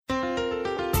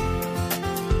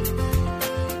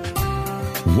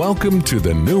Welcome to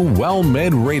the new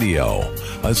WellMed Radio,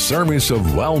 a service of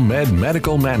WellMed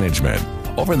Medical Management.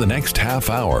 Over the next half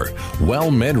hour,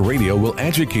 WellMed Radio will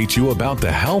educate you about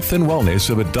the health and wellness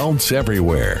of adults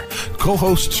everywhere.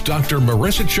 Co-hosts Dr.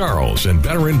 Marissa Charles and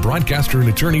veteran broadcaster and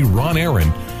attorney Ron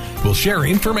Aaron will share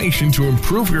information to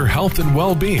improve your health and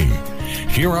well-being.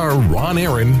 Here are Ron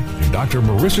Aaron and Dr.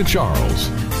 Marissa Charles.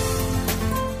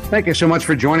 Thank you so much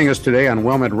for joining us today on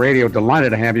WellMed Radio.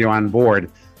 Delighted to have you on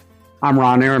board. I'm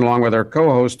Ron Aaron, along with our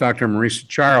co-host, Dr. Marissa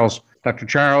Charles. Dr.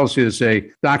 Charles is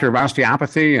a doctor of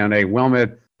osteopathy and a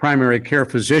WellMed primary care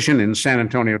physician in San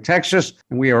Antonio, Texas.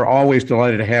 And we are always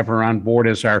delighted to have her on board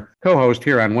as our co-host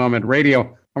here on WellMed Radio.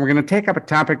 And we're going to take up a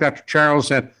topic, Dr. Charles,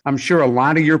 that I'm sure a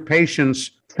lot of your patients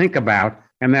think about,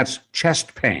 and that's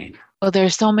chest pain. Well,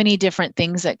 there's so many different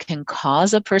things that can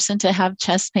cause a person to have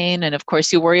chest pain. And of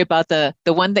course, you worry about the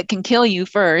one that can kill you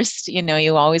first. You know,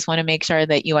 you always want to make sure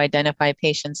that you identify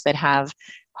patients that have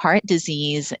heart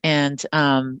disease and,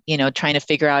 trying to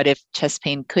figure out if chest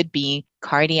pain could be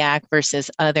cardiac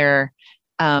versus other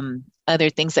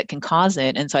things that can cause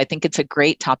it. And so I think it's a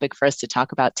great topic for us to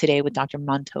talk about today with Dr.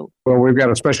 Monto. Well, we've got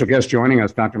a special guest joining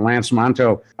us, Dr. Lance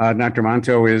Monto. Dr.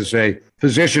 Monto is a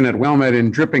physician at WellMed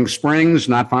in Dripping Springs,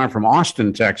 not far from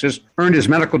Austin, Texas. Earned his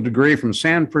medical degree from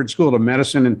Sanford School of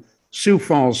Medicine in Sioux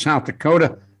Falls, South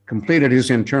Dakota. Completed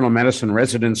his internal medicine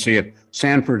residency at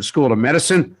Sanford School of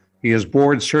Medicine. He is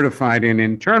board certified in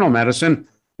internal medicine.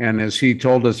 And as he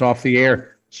told us off the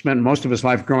air, spent most of his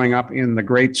life growing up in the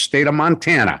great state of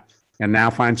Montana, and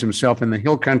now finds himself in the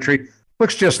hill country.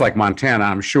 Looks just like Montana,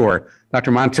 I'm sure.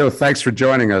 Dr. Monto, thanks for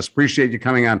joining us. Appreciate you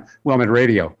coming on WellMed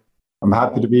Radio. I'm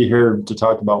happy to be here to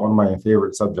talk about one of my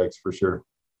favorite subjects for sure.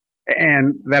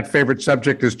 And that favorite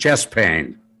subject is chest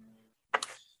pain.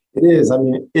 It is. I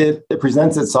mean, it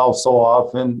presents itself so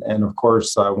often. And of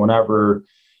course, whenever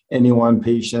anyone,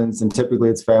 patients, and typically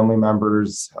it's family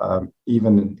members,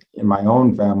 even in my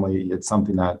own family, it's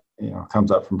something that comes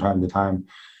up from time to time.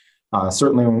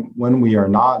 Certainly when we are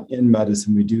not in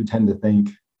medicine, we do tend to think,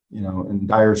 in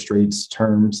dire straits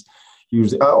terms,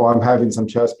 usually, I'm having some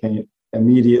chest pain.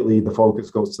 Immediately the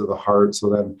focus goes to the heart. So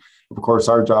then, of course,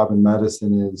 our job in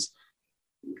medicine is,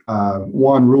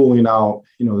 one, ruling out,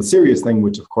 the serious thing,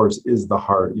 which of course is the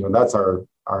heart. That's our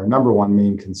number one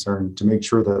main concern, to make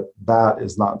sure that that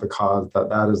is not the cause,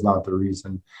 that is not the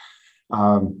reason.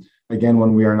 Again,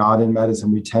 when we are not in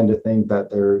medicine, we tend to think that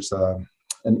there's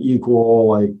an equal,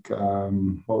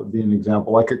 what would be an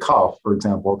example? Like a cough, for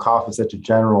example. A cough is such a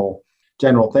general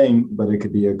thing, but it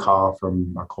could be a cough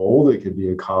from a cold, it could be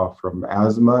a cough from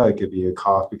asthma, it could be a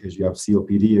cough because you have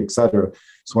COPD, et cetera.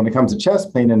 So when it comes to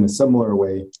chest pain in a similar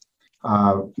way,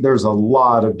 there's a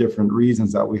lot of different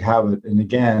reasons that we have it. And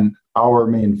again, our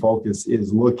main focus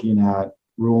is looking at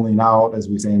ruling out, as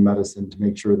we say in medicine, to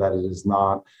make sure that it is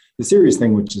not the serious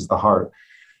thing, which is the heart.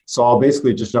 So I'll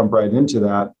basically just jump right into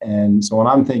that. And so when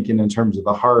I'm thinking in terms of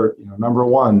the heart, number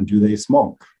one, do they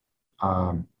smoke?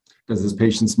 Does this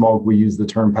patient smoke? We use the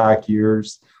term pack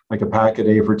years, like a pack a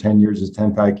day for 10 years is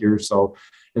 10 pack years. So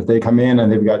if they come in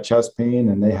and they've got chest pain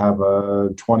and they have a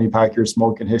 20 pack year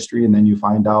smoking history, and then you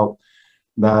find out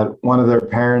that one of their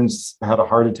parents had a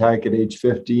heart attack at age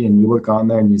 50, and you look on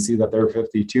there and you see that they're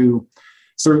 52,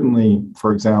 certainly,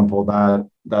 for example,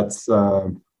 that's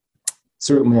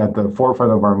certainly at the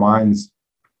forefront of our minds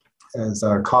as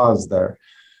a cause there.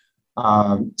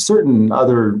 Certain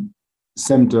other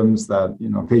symptoms that,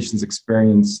 patients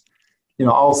experience,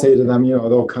 I'll say to them,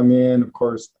 they'll come in, of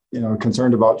course,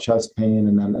 concerned about chest pain.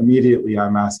 And then immediately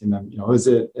I'm asking them, is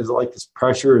it like this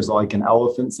pressure? Is it like an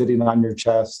elephant sitting on your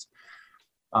chest?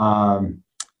 Do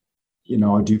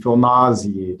you feel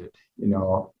nauseated?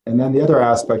 And then the other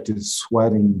aspect is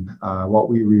sweating, what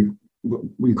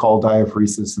we call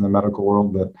diaphoresis in the medical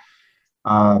world, but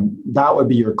that would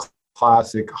be your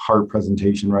classic heart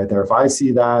presentation right there. If I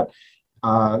see that,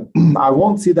 I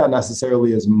won't see that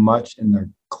necessarily as much in the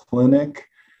clinic.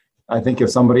 I think if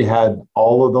somebody had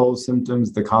all of those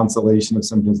symptoms, the constellation of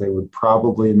symptoms, they would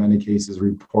probably in many cases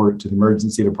report to the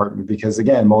emergency department, because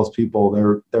again, most people,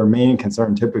 their main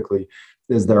concern typically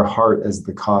is their heart as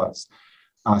the cause.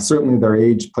 Certainly their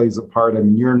age plays a part. I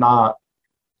mean, you're not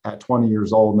at 20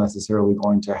 years old necessarily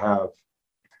going to have,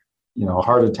 a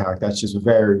heart attack. That's just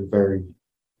very, very,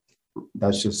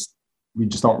 we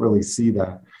just don't really see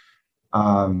that.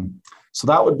 So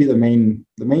that would be the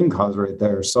main cause right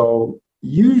there. So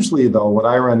usually though, what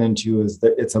I run into is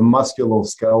that it's a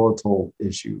musculoskeletal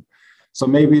issue. So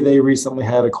maybe they recently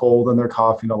had a cold and they're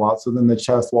coughing a lot. So then the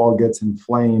chest wall gets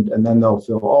inflamed and then they'll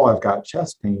feel, I've got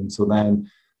chest pain. So then,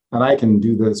 and I can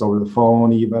do this over the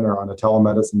phone even or on a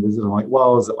telemedicine visit. I'm like,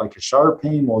 well, is it like a sharp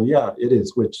pain? Well, yeah, it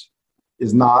is, which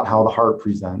is not how the heart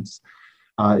presents.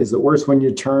 Is it worse when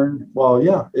you turn? Well,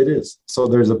 yeah, it is. So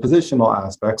there's a positional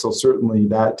aspect. So certainly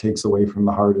that takes away from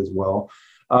the heart as well.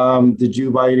 Did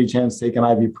you by any chance take an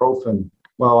ibuprofen?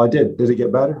 Well, I did. Did it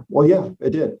get better? Well, yeah,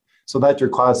 it did. So that's your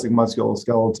classic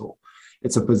musculoskeletal.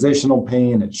 It's a positional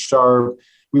pain. It's sharp.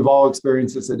 We've all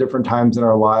experienced this at different times in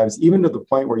our lives, even to the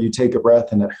point where you take a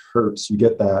breath and it hurts. You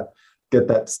get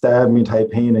that stab me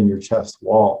type pain in your chest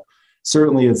wall.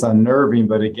 Certainly it's unnerving,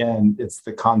 but again, it's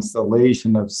the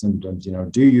constellation of symptoms.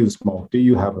 Do you smoke? Do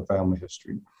you have a family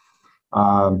history?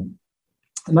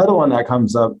 Another one that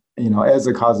comes up, as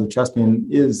a cause of chest pain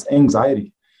is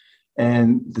anxiety.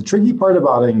 And the tricky part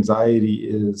about anxiety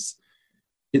is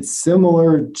it's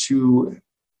similar to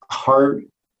heart,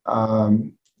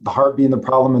 the heart being the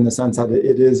problem in the sense that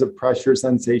it is a pressure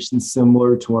sensation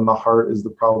similar to when the heart is the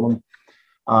problem.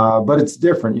 But it's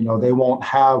different. They won't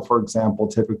have, for example,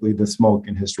 typically the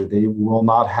smoking history. They will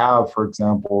not have, for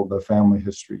example, the family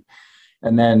history.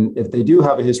 And then if they do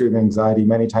have a history of anxiety,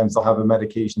 many times they'll have a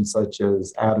medication such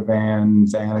as Ativan,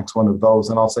 Xanax, one of those.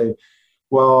 And I'll say,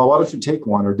 well, why don't you take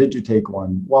one? Or did you take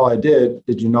one? Well, I did.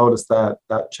 Did you notice that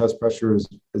chest pressure is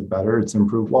better? It's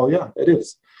improved? Well, yeah, it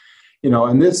is.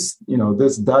 And this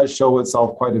does show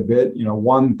itself quite a bit.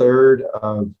 1/3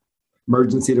 of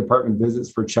emergency department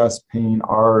visits for chest pain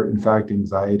are, in fact,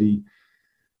 anxiety.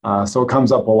 So it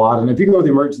comes up a lot. And if you go to the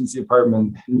emergency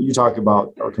department and you talk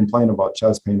about or complain about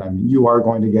chest pain, you are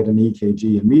going to get an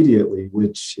EKG immediately,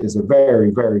 which is a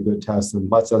very, very good test and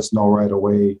lets us know right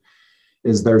away,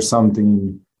 is there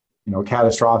something,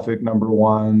 catastrophic, number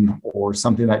one, or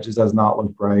something that just does not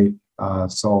look right.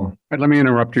 Let me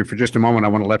interrupt you for just a moment. I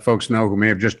want to let folks know who may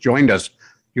have just joined us.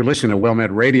 You're listening to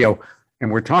WellMed Radio.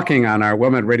 And we're talking on our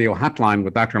WellMed Radio hotline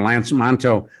with Dr. Lance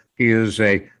Manto. He is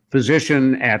a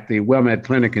physician at the WellMed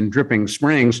Clinic in Dripping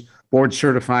Springs, board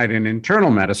certified in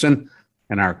internal medicine.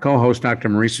 And our co-host, Dr.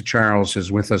 Marisa Charles,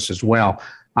 is with us as well.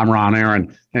 I'm Ron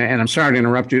Aaron, and I'm sorry to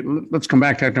interrupt you. Let's come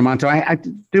back, Dr. Manto. I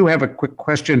do have a quick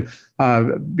question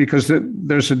because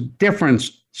there's a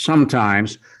difference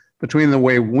sometimes between the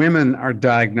way women are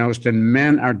diagnosed and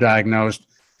men are diagnosed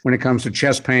when it comes to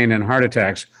chest pain and heart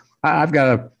attacks. I've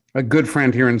got a good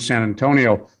friend here in San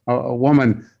Antonio, a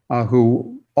woman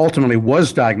who ultimately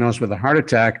was diagnosed with a heart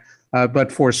attack,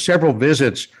 but for several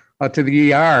visits to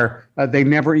the ER, they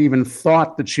never even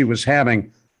thought that she was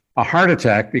having a heart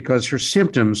attack because her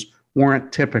symptoms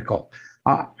weren't typical.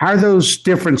 Are those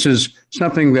differences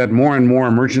something that more and more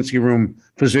emergency room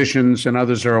physicians and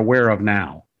others are aware of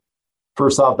now?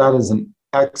 First off, that is an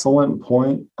excellent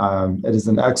point. It is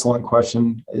an excellent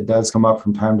question. It does come up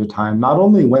from time to time. Not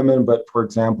only women, but for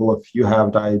example, if you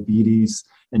have diabetes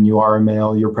and you are a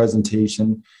male, your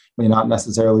presentation may not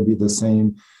necessarily be the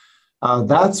same.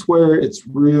 That's where it's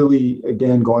really,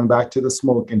 again, going back to the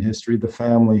smoking history, the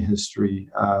family history.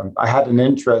 I had an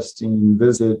interesting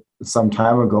visit some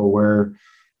time ago where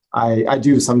I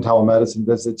do some telemedicine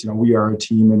visits. We are a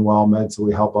team in WellMed, so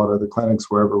we help out other clinics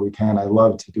wherever we can. I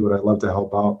love to do it. I love to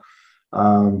help out.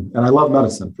 And I love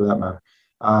medicine for that matter.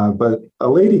 But a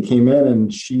lady came in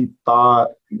and she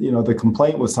thought, the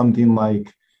complaint was something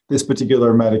like, this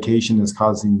particular medication is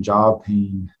causing jaw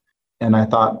pain. And I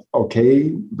thought, okay.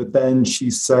 But then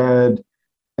she said,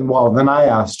 then I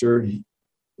asked her,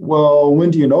 well,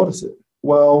 when do you notice it?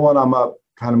 Well, when I'm up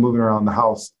kind of moving around the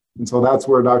house. And so that's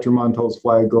where Dr. Manto's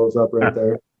flag goes up right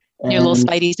there. And your little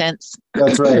spidey sense.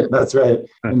 That's right.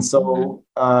 And so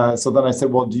then I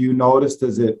said, well, do you notice,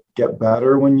 does it get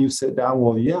better when you sit down?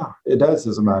 Well, yeah, it does,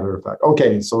 as a matter of fact.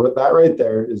 Okay, so that right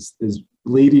there is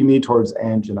leading me towards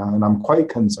angina, and I'm quite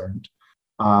concerned.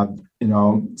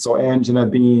 So angina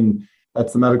being,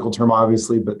 that's the medical term,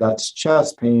 obviously, but that's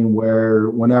chest pain where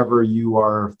whenever you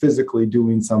are physically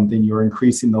doing something, you're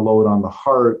increasing the load on the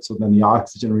heart. So then the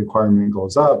oxygen requirement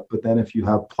goes up. But then if you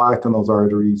have plaque in those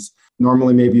arteries,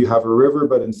 normally maybe you have a river,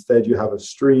 but instead you have a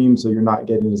stream. So you're not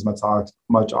getting as much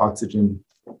oxygen.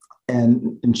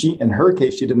 And in her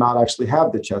case, she did not actually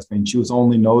have the chest pain. She was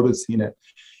only noticing it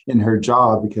in her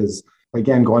jaw because,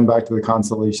 again, going back to the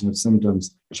constellation of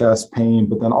symptoms, chest pain,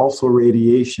 but then also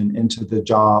radiation into the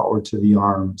jaw or to the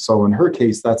arm. So in her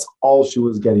case, that's all she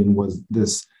was getting was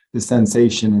this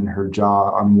sensation in her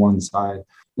jaw on one side.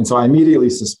 And so I immediately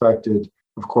suspected,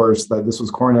 of course, that this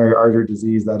was coronary artery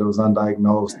disease, that it was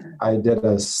undiagnosed. I did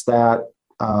a stat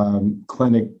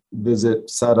clinic visit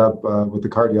set up with the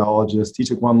cardiologist. He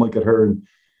took one look at her and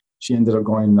she ended up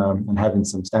going and having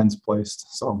some stents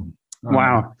placed. So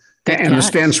wow. And the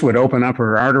stents would open up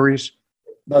her arteries?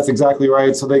 That's exactly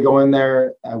right. So they go in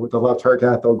there with the left heart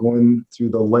cath, they'll go in through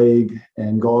the leg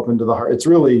and go up into the heart. It's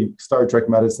really Star Trek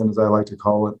medicine, as I like to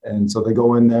call it. And so they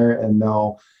go in there and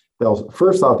they'll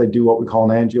first off, they do what we call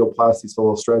an angioplasty. So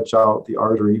they'll stretch out the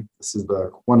artery. This is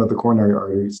one of the coronary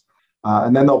arteries.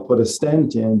 And then they'll put a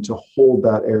stent in to hold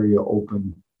that area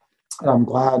open. And I'm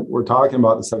glad we're talking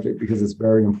about the subject because it's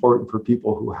very important for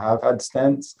people who have had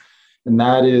stents. And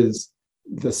that is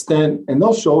the stent, and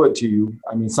they'll show it to you.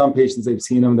 I mean, some patients, they've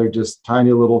seen them. They're just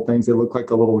tiny little things. They look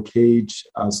like a little cage.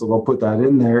 So they'll put that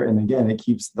in there. And again, it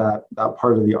keeps that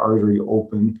part of the artery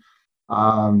open.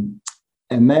 And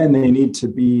then they need to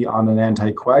be on an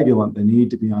anticoagulant. They need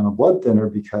to be on a blood thinner,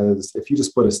 because if you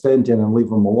just put a stent in and leave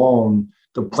them alone,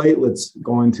 the platelets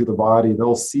going through the body,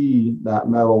 they'll see that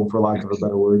metal, for lack of a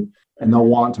better word, and they'll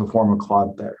want to form a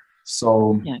clot there.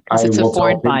 So because it's a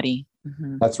foreign body.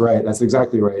 Mm-hmm. That's right. That's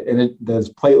exactly right. And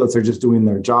those platelets are just doing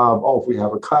their job. Oh, if we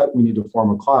have a cut, we need to form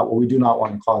a clot. Well, we do not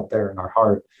want a clot there in our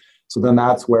heart. So then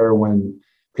that's where, when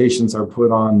patients are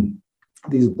put on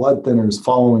these blood thinners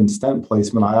following stent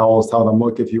placement, I always tell them,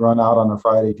 look, if you run out on a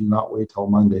Friday, do not wait till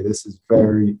Monday. This is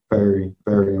very, very,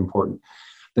 very important.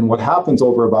 Then what happens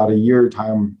over about a year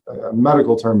time, a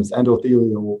medical term is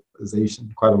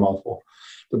endothelialization, quite a mouthful.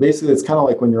 But basically, it's kind of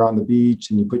like when you're on the beach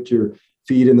and you put your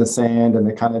feet in the sand and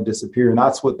they kind of disappear. And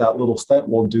that's what that little stent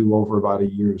will do over about a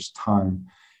year's time.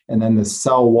 And then the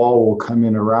cell wall will come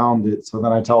in around it. So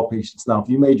then I tell patients, now, if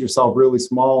you made yourself really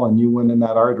small and you went in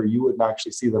that artery, you wouldn't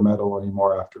actually see the metal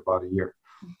anymore after about a year.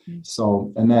 Mm-hmm.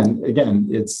 So, and then again,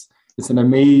 it's an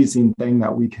amazing thing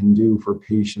that we can do for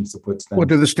patients to put stents. Well,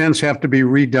 do the stents have to be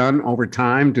redone over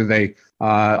time? Do they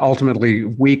ultimately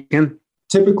weaken?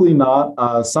 Typically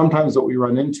not. Sometimes what we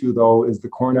run into, though, is the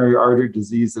coronary artery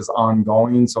disease is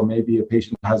ongoing. So maybe a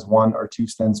patient has 1 or 2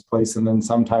 stents placed, and then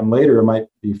sometime later, it might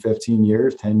be 15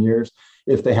 years, 10 years,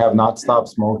 if they have not stopped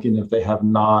smoking, if they have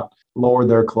not lowered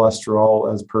their cholesterol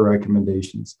as per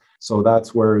recommendations. So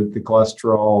that's where the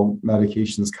cholesterol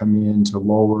medications come in to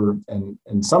lower.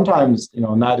 And sometimes,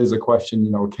 and that is a question,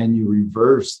 can you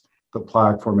reverse the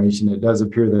plaque formation? It does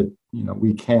appear that,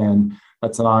 we can.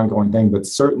 That's an ongoing thing, but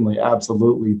certainly,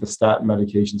 absolutely, the statin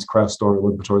medications, Crestor,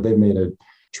 Lipitor, they've made a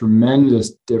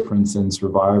tremendous difference in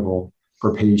survival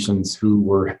for patients who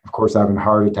were, of course, having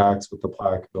heart attacks with the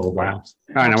plaque buildup. Wow. All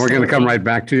right, now we're going to come right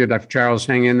back to you, Dr. Charles.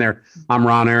 Hang in there. I'm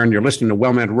Ron Aaron. You're listening to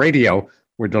WellMed Radio.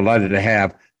 We're delighted to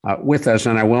have with us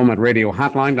on our WellMed Radio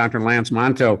hotline, Dr. Lance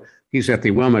Manto. He's at the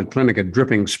WellMed Clinic at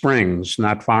Dripping Springs,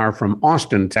 not far from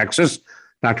Austin, Texas.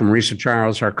 Dr. Marisa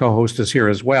Charles, our co-host, is here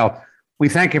as well. We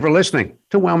thank you for listening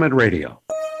to WellMed Radio.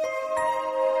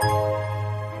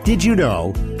 Did you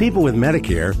know people with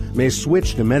Medicare may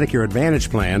switch to Medicare Advantage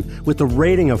plan with a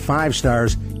rating of 5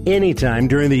 stars anytime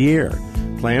during the year?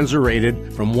 Plans are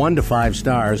rated from 1 to 5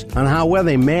 stars on how well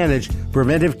they manage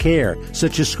preventive care,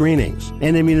 such as screenings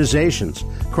and immunizations,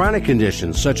 chronic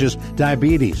conditions such as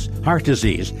diabetes, heart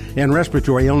disease, and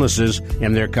respiratory illnesses,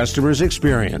 and their customers'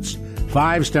 experience.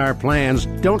 5-star plans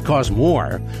don't cost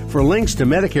more. For links to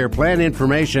Medicare plan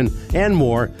information and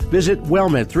more, visit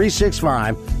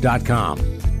wellmed365.com.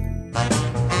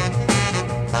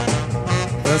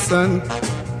 The sun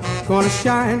gonna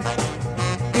shine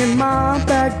in my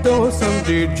back door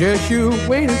someday. Just you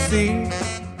wait and see.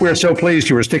 We're so pleased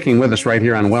you were sticking with us right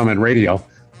here on WellMed Radio.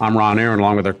 I'm Ron Aaron,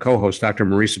 along with our co-host, Dr.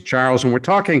 Marisa Charles, and we're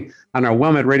talking on our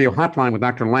WellMed Radio hotline with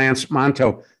Dr. Lance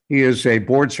Manto. He is a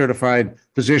board-certified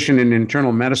physician in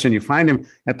internal medicine. You find him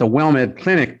at the WellMed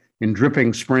Clinic in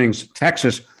Dripping Springs,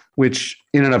 Texas, which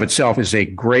in and of itself is a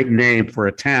great name for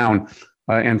a town.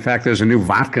 In fact, there's a new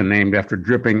vodka named after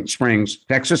Dripping Springs,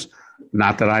 Texas.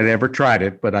 Not that I'd ever tried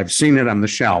it, but I've seen it on the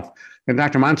shelf. And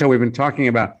Dr. Manto, we've been talking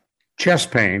about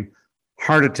chest pain,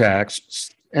 heart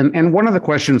attacks, and one of the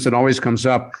questions that always comes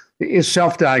up is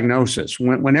self-diagnosis.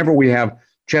 Whenever we have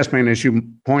chest pain, as you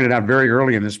pointed out very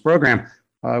early in this program,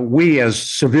 we as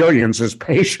civilians, as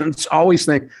patients, always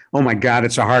think, oh my God,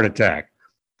 it's a heart attack.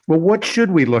 Well, what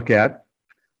should we look at?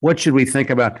 What should we think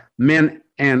about men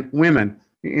and women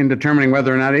in determining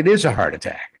whether or not it is a heart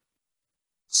attack?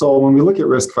 So when we look at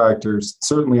risk factors,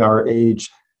 certainly our age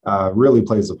really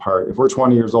plays a part. If we're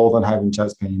 20 years old and having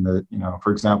chest pain,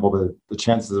 for example, the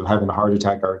chances of having a heart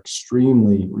attack are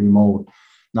extremely remote.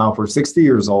 Now, if we're 60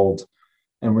 years old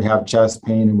and we have chest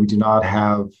pain and we do not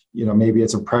have, maybe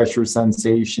it's a pressure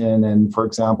sensation. And for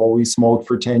example, we smoked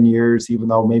for 10 years, even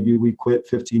though maybe we quit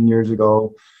 15 years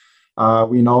ago.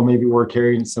 We know maybe we're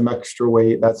carrying some extra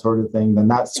weight, that sort of thing. Then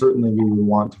that certainly we would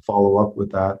want to follow up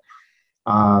with that.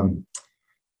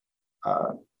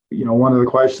 One of the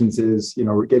questions is,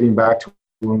 we're getting back to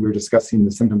when we were discussing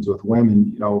the symptoms with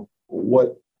women,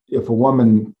 what if a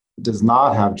woman does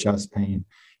not have chest pain?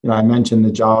 I mentioned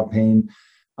the jaw pain.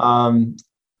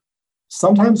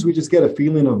 Sometimes we just get a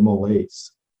feeling of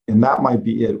malaise, and that might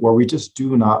be it, where we just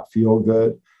do not feel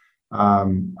good.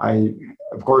 I,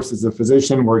 of course, as a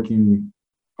physician working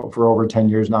for over 10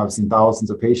 years now, I've seen thousands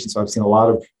of patients. So I've seen a lot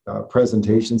of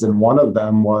presentations, and one of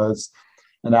them was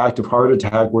an active heart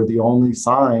attack where the only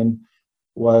sign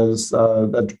was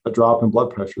a drop in blood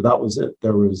pressure. That was it.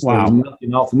 There was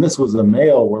nothing else. And this was a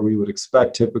male where we would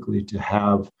expect typically to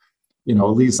have, at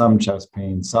least some chest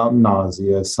pain, some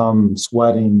nausea, some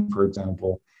sweating, for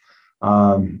example.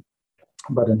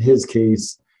 But in his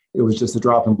case, it was just a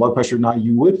drop in blood pressure. Now,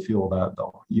 you would feel that,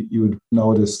 though. You would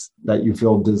notice that you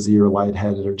feel dizzy or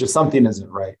lightheaded or just something isn't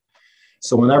right.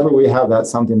 So whenever we have that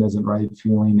something isn't right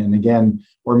feeling, and again,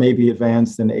 we're maybe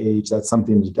advanced in age, that's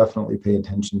something to definitely pay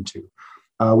attention to.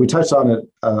 We touched on it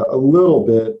a little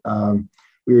bit.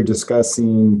 We were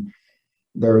discussing,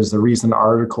 there was a recent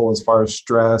article as far as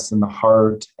stress and the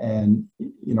heart, and,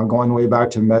 going way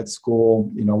back to med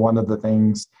school, one of the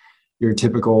things, your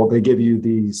typical, they give you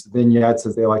these vignettes,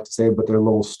 as they like to say, but they're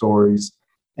little stories,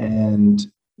 and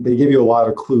they give you a lot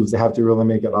of clues. They have to really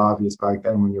make it obvious back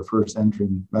then when you're first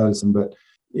entering medicine, but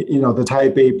the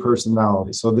type A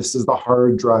personality. So this is the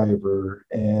hard driver,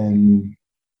 and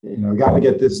got to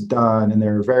get this done, and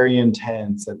they're very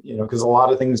intense, and because a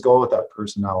lot of things go with that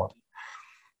personality.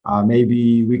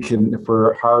 Maybe we can,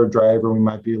 for a hard driver, we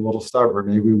might be a little stubborn.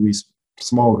 Maybe we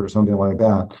smoke or something like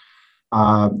that.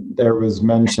 There was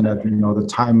mention of, the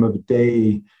time of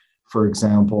day, for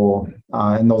example,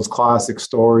 in those classic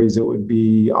stories, it would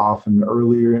be often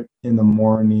earlier in the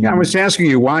morning. Yeah, I was asking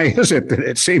you, why is it that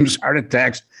it seems heart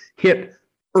attacks hit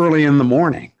early in the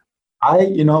morning?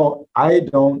 I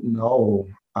don't know.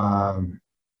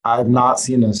 I've not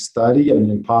seen a study. I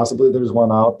mean, possibly there's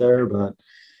one out there, but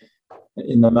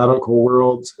in the medical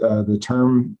world, the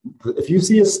term, if you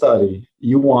see a study,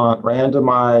 you want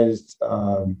randomized,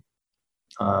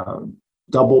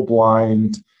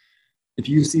 double-blind. If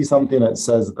you see something that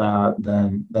says that,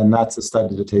 then that's a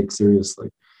study to take seriously.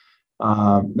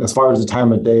 As far as the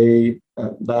time of day,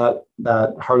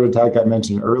 that heart attack I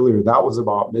mentioned earlier, that was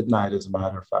about midnight, as a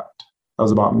matter of fact. That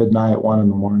was about midnight, 1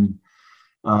 a.m.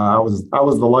 I was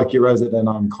the lucky resident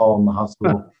on call in the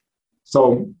hospital.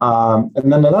 So,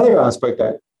 and then another aspect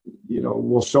that,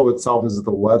 will show itself is the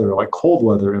weather, like cold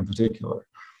weather in particular.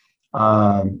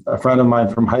 A friend of mine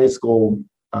from high school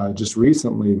just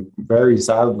recently, very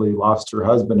sadly, lost her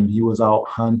husband, and he was out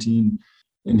hunting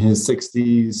in his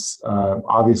 60s.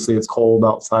 Obviously, it's cold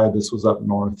outside. This was up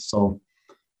north. So,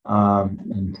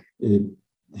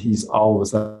 he's all of a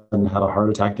sudden had a heart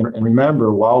attack. And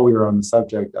remember, while we were on the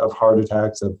subject of heart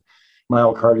attacks, of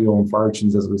myocardial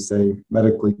infarctions, as we say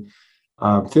medically,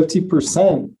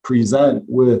 50% present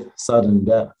with sudden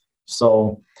death.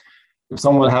 So if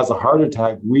someone has a heart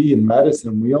attack, we in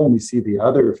medicine, we only see the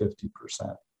other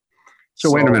 50%.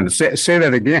 So wait a minute, say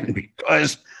that again,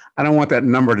 because I don't want that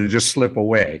number to just slip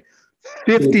away.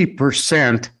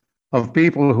 50% of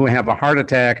people who have a heart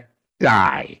attack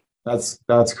die.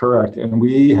 That's correct. And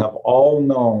we have all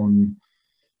known,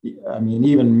 I mean,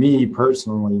 even me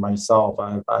personally, myself,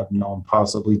 I've known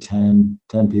possibly 10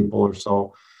 people or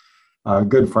so,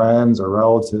 good friends or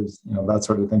relatives, that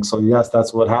sort of thing. So yes,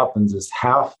 that's what happens is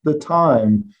half the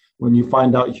time when you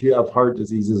find out you have heart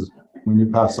diseases when you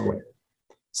pass away.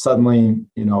 Suddenly,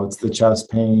 it's the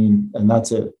chest pain and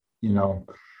that's it,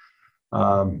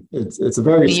 it's a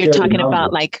very you're talking number.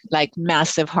 about like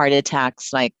massive heart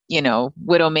attacks, like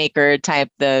widowmaker type,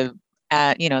 the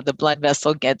blood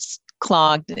vessel gets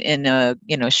clogged in a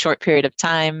short period of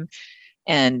time.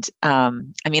 And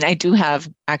I do have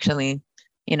actually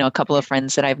a couple of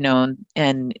friends that I've known,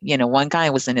 and one guy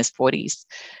was in his 40s.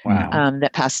 Wow.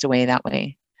 That passed away that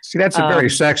way. See, that's a very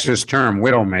sexist term,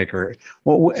 widowmaker.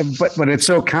 Well, but it's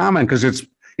so common because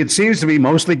it seems to be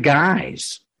mostly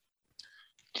guys.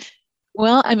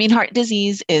 Well, heart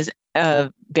disease is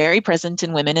very present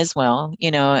in women as well,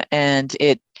 and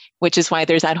which is why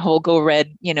there's that whole Go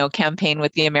Red, campaign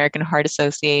with the American Heart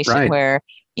Association, right, where,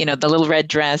 the little red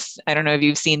dress, I don't know if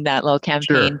you've seen that little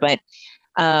campaign, sure, but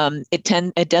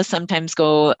it does sometimes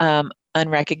go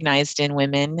unrecognized in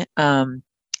women.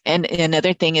 And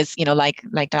another thing is, like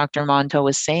Dr. Monto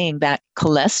was saying, that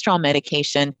cholesterol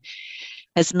medication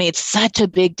has made such a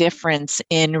big difference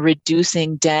in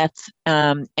reducing death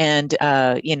and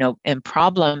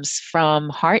problems from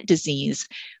heart disease.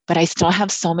 But I still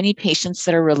have so many patients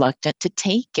that are reluctant to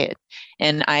take it.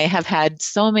 And I have had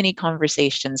so many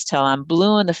conversations till I'm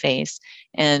blue in the face.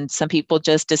 And some people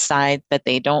just decide that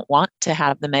they don't want to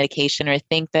have the medication, or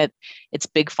think that it's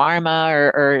big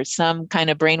pharma or some kind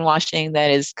of brainwashing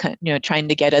that is, trying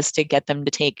to get us to get them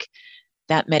to take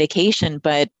that medication.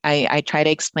 But I try to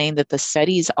explain that the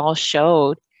studies all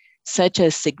showed such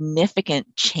a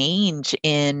significant change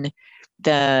in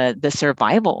the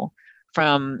survival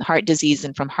from heart disease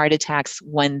and from heart attacks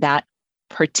when that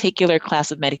particular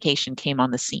class of medication came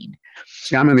on the scene.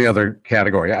 See, I'm in the other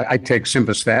category. I take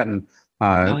simvastatin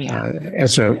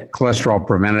as a cholesterol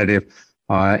preventative.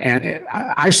 And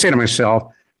I say to myself,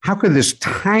 how could this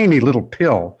tiny little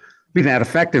pill be that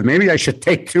effective? Maybe I should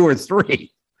take 2 or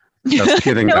 3. Just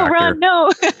kidding, no, doctor. Ron,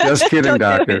 no. Just kidding,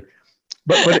 doctor.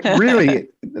 But really,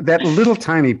 that little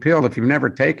tiny pill, if you've never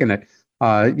taken it,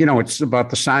 it's about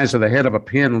the size of the head of a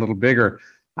pin, a little bigger.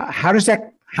 How does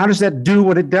that do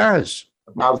what it does?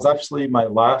 I was actually my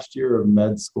last year of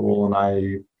med school, and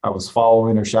I was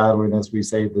following or shadowing, as we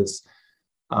say, this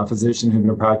physician who'd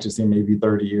been practicing maybe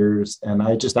 30 years. And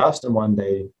I just asked him one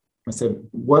day, I said,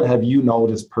 what have you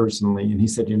noticed personally? And he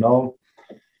said,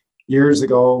 years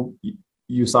ago,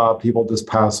 you saw people just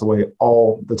pass away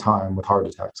all the time with heart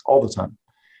attacks, all the time.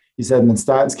 He said, and then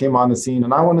statins came on the scene.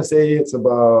 And I want to say it's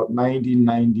about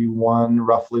 1991,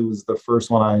 roughly, was the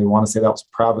first one. I want to say that was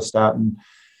pravastatin,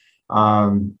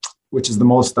 which is the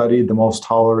most studied, the most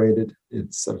tolerated.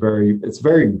 It's a very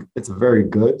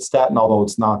good statin, although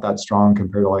it's not that strong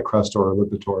compared to like Crestor or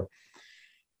Lipitor.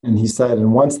 And he said,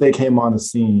 and once they came on the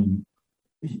scene,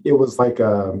 it was like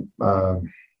a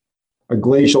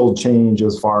glacial change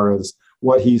as far as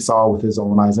what he saw with his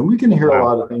own eyes. And we can hear a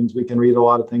lot of things, we can read a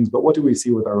lot of things, but what do we see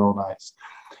with our own eyes?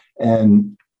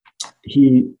 And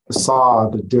he saw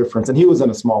the difference, and he was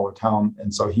in a smaller town.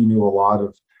 And so he knew a lot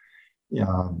of,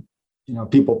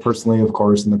 people personally, of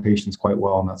course, and the patients quite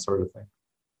well and that sort of thing.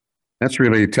 That's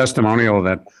really testimonial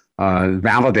that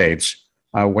validates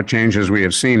what changes we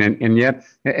have seen. And yet,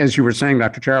 as you were saying,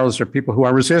 Dr. Charles, there are people who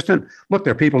are resistant. Look,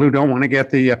 there are people who don't want to get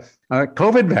the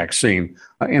COVID vaccine.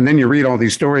 And then you read all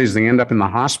these stories, they end up in the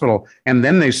hospital, and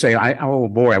then they say, I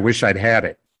wish I'd had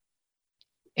it.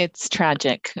 It's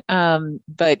tragic.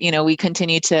 But, we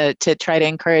continue to try to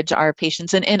encourage our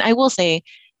patients. And I will say,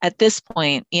 at this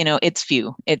point, it's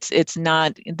few. It's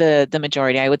not the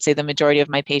majority. I would say the majority of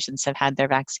my patients have had their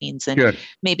vaccines, and Good.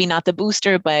 Maybe not the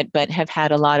booster, but have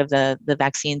had a lot of the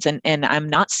vaccines. And I'm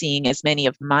not seeing as many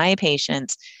of my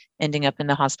patients ending up in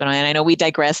the hospital. And I know we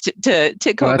digressed to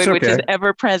COVID, okay. Which is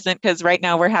ever present because right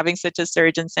now we're having such a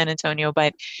surge in San Antonio.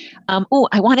 But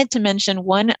I wanted to mention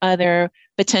one other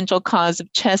potential cause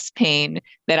of chest pain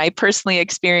that I personally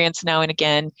experience now and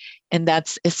again, and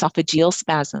that's esophageal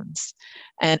spasms.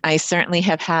 And I certainly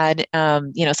have had,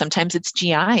 sometimes it's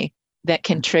GI that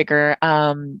can trigger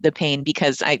the pain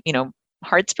because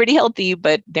heart's pretty healthy,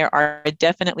 but there are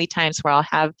definitely times where I'll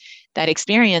have that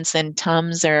experience, and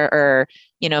Tums or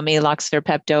Maalox or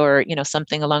Pepto or,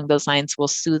 something along those lines will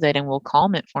soothe it and will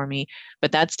calm it for me.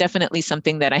 But that's definitely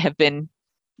something that I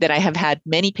have had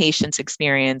many patients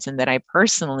experience and that I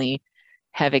personally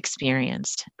have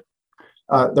experienced.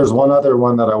 There's one other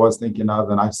one that I was thinking of,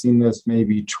 and I've seen this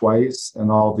maybe twice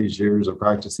in all these years of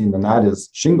practicing, and that is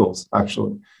shingles,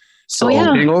 actually. So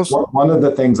shingles? One of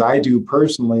the things I do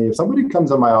personally, if somebody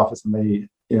comes in my office and they,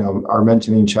 are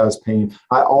mentioning chest pain,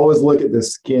 I always look at the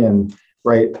skin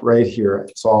right here.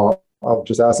 So I'll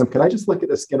just ask them, can I just look at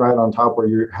the skin right on top where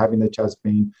you're having the chest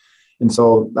pain? And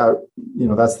so that,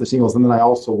 that's the shingles. And then I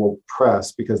also will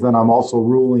press, because then I'm also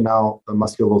ruling out the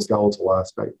musculoskeletal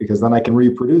aspect, because then I can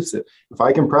reproduce it. If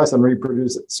I can press and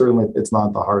reproduce it, certainly it's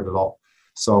not the heart at all.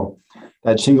 So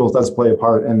that shingles does play a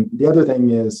part. And the other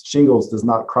thing is shingles does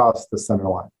not cross the center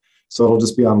line. So it'll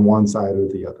just be on one side or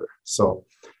the other. So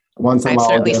once I've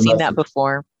certainly seen that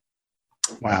before.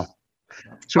 Wow.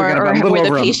 So or where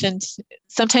the patient,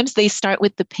 sometimes they start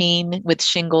with the pain with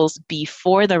shingles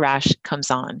before the rash comes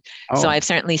on. So I've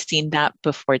certainly seen that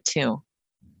before too.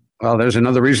 Well, there's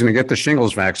another reason to get the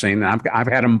shingles vaccine. I've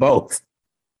had them both.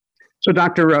 So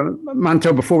Dr.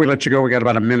 Manto, before we let you go, we got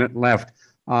about a minute left.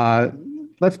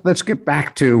 Let's get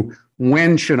back to,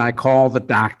 when should I call the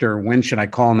doctor? When should I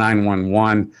call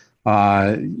 911?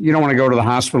 You don't want to go to the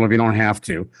hospital if you don't have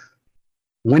to.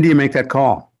 When do you make that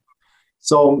call?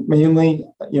 So mainly,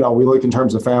 we look in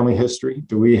terms of family history.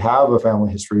 Do we have a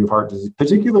family history of heart disease,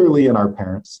 particularly in our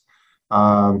parents?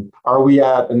 Are we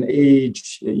at an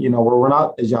age, where we're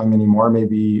not as young anymore,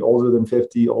 maybe older than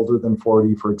 50, older than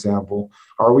 40, for example?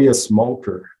 Are we a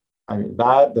smoker? I mean,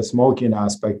 the smoking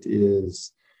aspect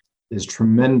is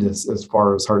tremendous as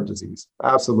far as heart disease,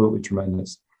 absolutely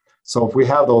tremendous. So if we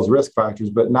have those risk factors,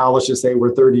 but now let's just say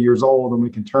we're 30 years old and we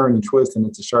can turn and twist and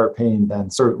it's a sharp pain, then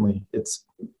certainly it's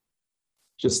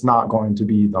just not going to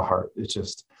be the heart. It's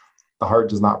just, the heart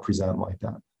does not present like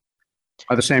that.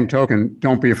 By the same token,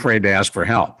 don't be afraid to ask for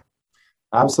help.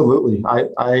 Absolutely.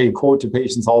 I quote to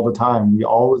patients all the time, we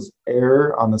always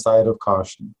err on the side of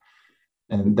caution.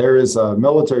 And there is a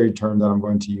military term that I'm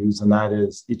going to use, and that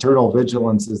is eternal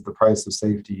vigilance is the price of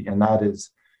safety. And that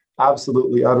is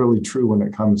absolutely, utterly true when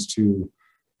it comes to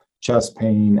chest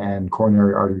pain and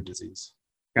coronary artery disease.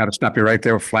 Got to stop you right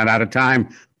there. We're flat out of time.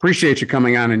 Appreciate you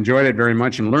coming on. Enjoyed it very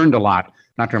much and learned a lot.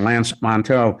 Dr. Lance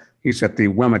Monteau, he's at the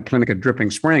WellMed Clinic at Dripping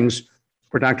Springs.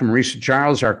 For Dr. Marisa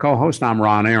Charles, our co-host, I'm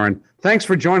Ron Aaron. Thanks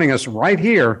for joining us right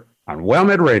here on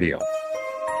WellMed Radio.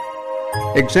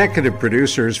 Executive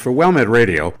producers for WellMed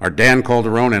Radio are Dan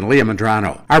Calderon and Leah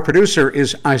Medrano. Our producer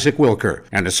is Isaac Wilker,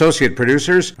 and associate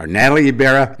producers are Natalie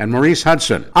Ibarra and Maurice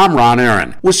Hudson. I'm Ron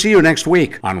Aaron. We'll see you next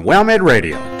week on WellMed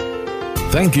Radio.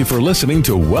 Thank you for listening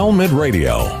to WellMed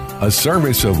Radio, a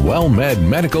service of WellMed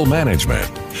Medical Management.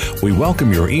 We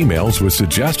welcome your emails with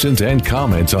suggestions and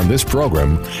comments on this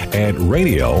program at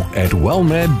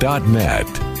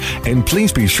radio@wellmed.net. And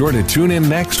please be sure to tune in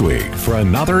next week for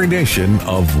another edition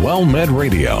of WellMed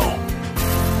Radio.